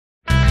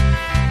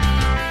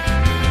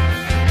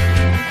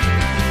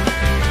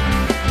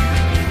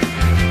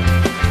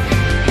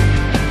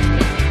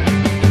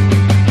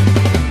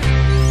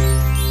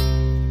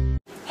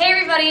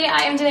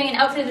I am doing an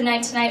outfit of the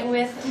night tonight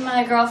with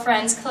my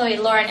girlfriends Chloe,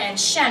 Lauren, and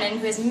Shannon,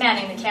 who is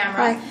manning the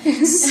camera.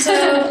 Hi.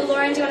 So,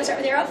 Lauren, do you want to start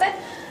with your outfit?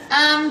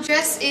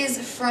 Dress is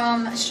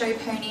from Show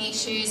Pony,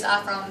 shoes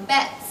are from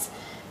Betts,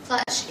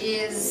 clutch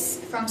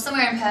is from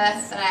somewhere in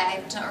Perth that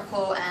I don't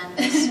recall, and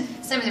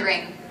same with the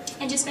ring.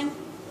 And just spin.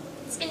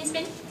 Spinny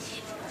spin.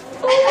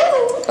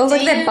 Oh, look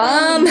at that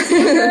bum!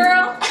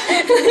 Girl!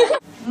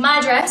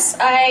 My dress,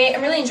 I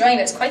am really enjoying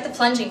it. It's quite the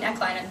plunging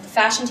neckline, and the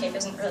fashion tape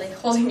isn't really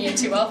holding me in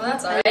too well, but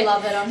that's alright. I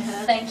love it on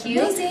her. Thank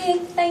you.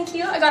 Amazing. Thank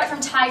you. I got it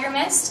from Tiger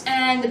Mist,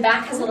 and the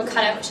back has a little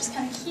cutout, which is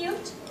kind of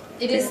cute.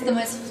 It is the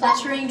most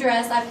flattering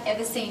dress I've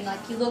ever seen.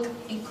 Like, you look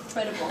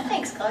incredible.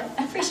 Thanks, Chloe.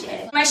 I appreciate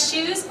it. My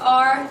shoes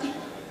are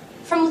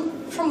from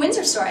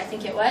Windsor store, I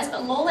think it was,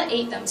 but Lola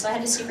ate them, so I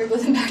had to super glue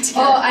them back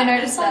together. Oh, I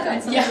noticed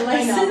that. Yeah,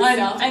 I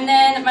know. And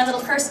then my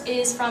little purse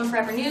is from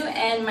Forever New,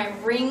 and my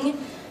ring,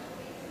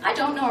 I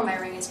don't know where my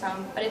ring is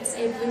from, but it's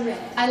a blue ring.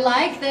 I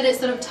like that it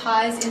sort of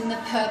ties in the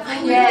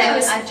purple. Yeah, I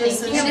was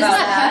thinking Isn't about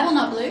that purple,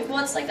 not blue?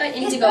 Well, it's like an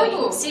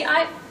indigo. See,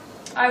 I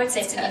would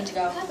say it's an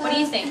indigo. What do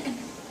you think?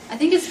 I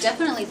think it's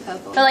definitely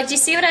purple. But like, do you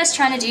see what I was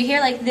trying to do here?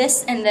 Like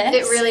this and this?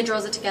 It really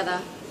draws it together.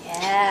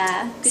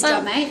 Yeah. Good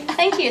job, mate.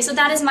 Thank you. So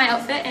that is my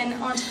outfit,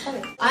 and on to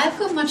Chloe. I've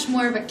got much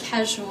more of a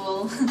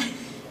casual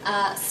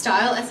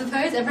style, I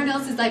suppose. Everyone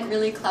else is like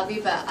really clubby,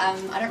 but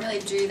I don't really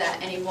do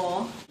that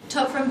anymore.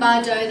 Top from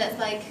Bardo that's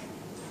like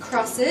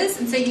crosses,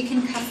 and so you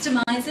can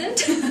customize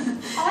it.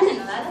 Oh, I didn't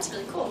know that. That's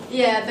really cool.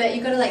 Yeah, but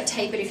you've got to like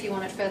tape it if you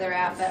want it further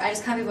out, but I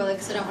just can't be bothered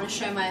because I don't want to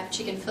show my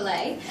chicken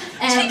fillet.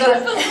 And I've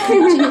got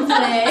chicken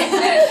fillet.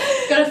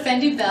 Got a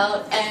Fendi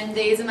belt, and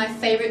these are my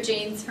favourite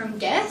jeans from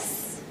Guess.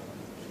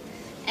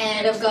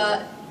 And I've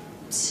got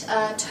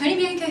Tony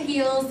Bianco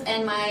heels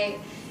and my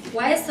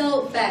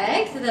YSL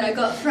bag that I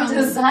got from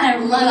London.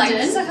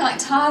 Like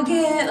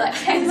Target, like.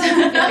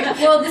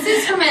 Well, this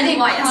is from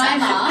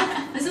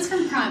Primark. This is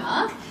from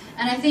Primark,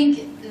 and I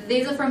think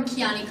these are from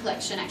Kiani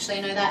Collection. Actually,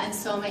 I know that, and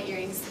so are my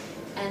earrings,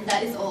 and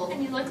that is all.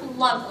 And you look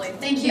lovely.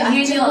 Thank you.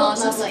 I do look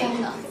lovely.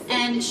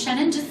 And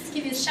Shannon, just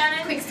give you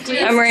a quick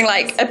squeeze. I'm wearing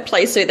like a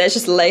play suit that's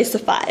just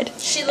lacified,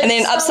 and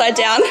then so upside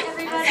down.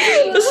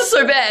 This is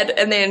so bad.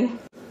 And then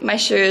my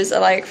shoes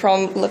are like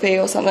from Lippy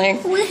or something.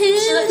 She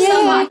looks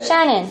so hot.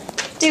 Shannon,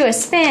 do a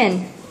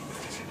spin.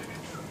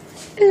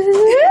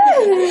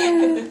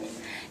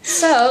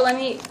 So let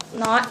me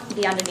not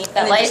be underneath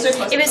that light.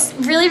 It was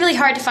really, really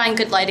hard to find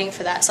good lighting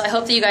for that. So I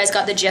hope that you guys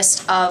got the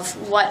gist of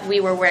what we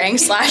were wearing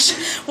slash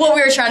what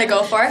we were trying to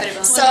go for.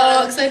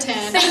 So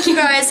thank you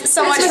guys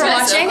so much for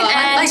watching,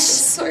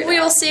 and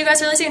we will see you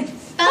guys really soon.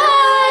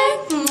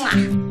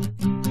 Bye.